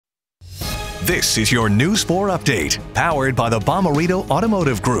This is your News 4 update, powered by the Bomarito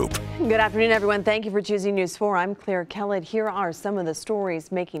Automotive Group. Good afternoon, everyone. Thank you for choosing News 4. I'm Claire Kellett. Here are some of the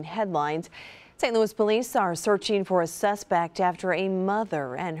stories making headlines. St. Louis police are searching for a suspect after a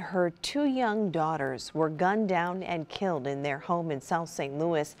mother and her two young daughters were gunned down and killed in their home in South St.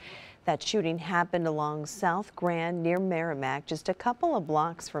 Louis. That shooting happened along South Grand near Merrimack, just a couple of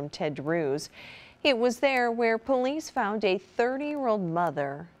blocks from Ted Drew's. It was there where police found a 30-year-old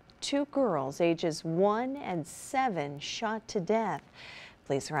mother, two girls ages 1 and 7 shot to death.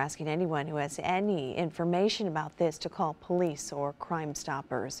 Police are asking anyone who has any information about this to call police or Crime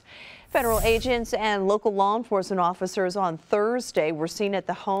Stoppers. Federal agents and local law enforcement officers on Thursday were seen at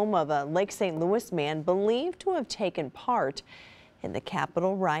the home of a Lake St. Louis man believed to have taken part in the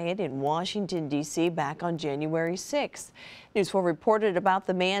Capitol riot in Washington, D.C. back on January 6th. News 4 reported about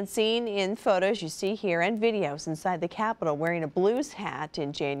the man seen in photos you see here and videos inside the Capitol wearing a Blues hat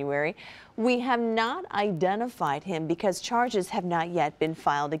in January. We have not identified him because charges have not yet been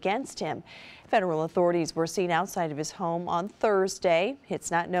filed against him. Federal authorities were seen outside of his home on Thursday.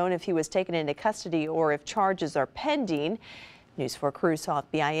 It's not known if he was taken into custody or if charges are pending. News 4 crew saw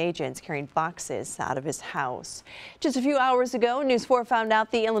FBI agents carrying boxes out of his house. Just a few hours ago, News 4 found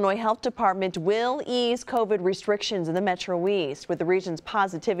out the Illinois Health Department will ease COVID restrictions in the Metro East. With the region's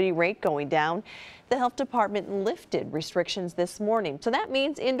positivity rate going down, the health department lifted restrictions this morning. So that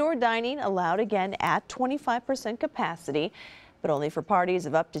means indoor dining allowed again at 25% capacity, but only for parties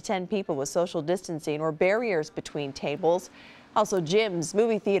of up to 10 people with social distancing or barriers between tables. Also, gyms,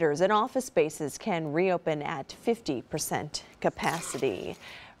 movie theaters, and office spaces can reopen at 50% capacity.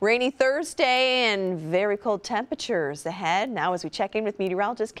 Rainy Thursday and very cold temperatures ahead. Now, as we check in with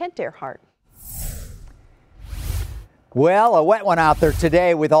meteorologist Kent Earhart. Well, a wet one out there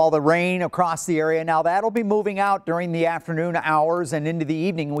today with all the rain across the area. Now, that'll be moving out during the afternoon hours and into the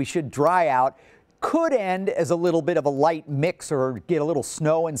evening. We should dry out. Could end as a little bit of a light mix or get a little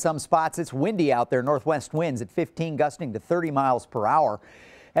snow in some spots. It's windy out there, northwest winds at 15 gusting to 30 miles per hour.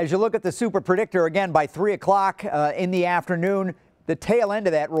 As you look at the super predictor again by 3 o'clock in the afternoon, the tail end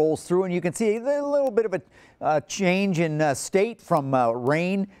of that rolls through and you can see a little bit of a change in state from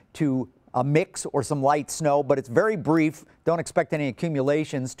rain to a mix or some light snow, but it's very brief. Don't expect any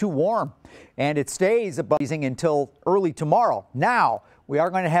accumulations. Too warm, and it stays above freezing until early tomorrow. Now, we are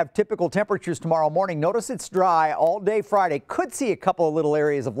going to have typical temperatures tomorrow morning. Notice it's dry all day Friday. Could see a couple of little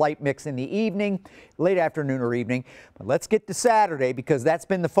areas of light mix in the evening, late afternoon or evening. But let's get to Saturday because that's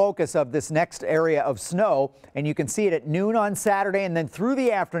been the focus of this next area of snow. And you can see it at noon on Saturday and then through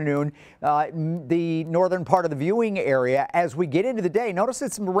the afternoon, the northern part of the viewing area. As we get into the day, notice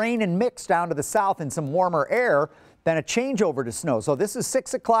it's some rain and mix down to the south and some warmer air. Then a changeover to snow. So this is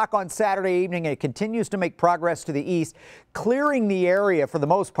 6 o'clock on Saturday evening, and it continues to make progress to the east, clearing the area for the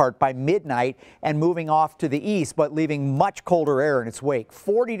most part by midnight and moving off to the east, but leaving much colder air in its wake.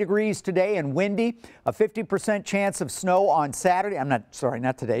 40 degrees today and windy, a 50% chance of snow on Saturday.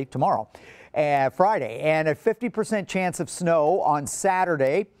 Not today, tomorrow, Friday, and a 50% chance of snow on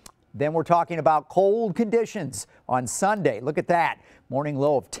Saturday. Then we're talking about cold conditions on Sunday. Look at that. Morning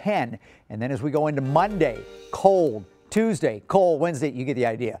low of 10. And then as we go into Monday, cold. Tuesday, cold. Wednesday, you get the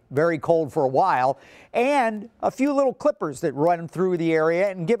idea. Very cold for a while. And a few little clippers that run through the area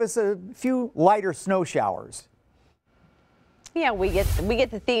and give us a few lighter snow showers. Yeah, we get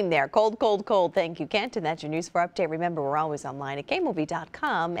the theme there. Cold, cold, cold. Thank you, Kent. And that's your News 4 update. Remember, we're always online at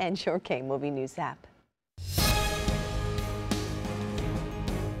kmovie.com and your K-Movie News app.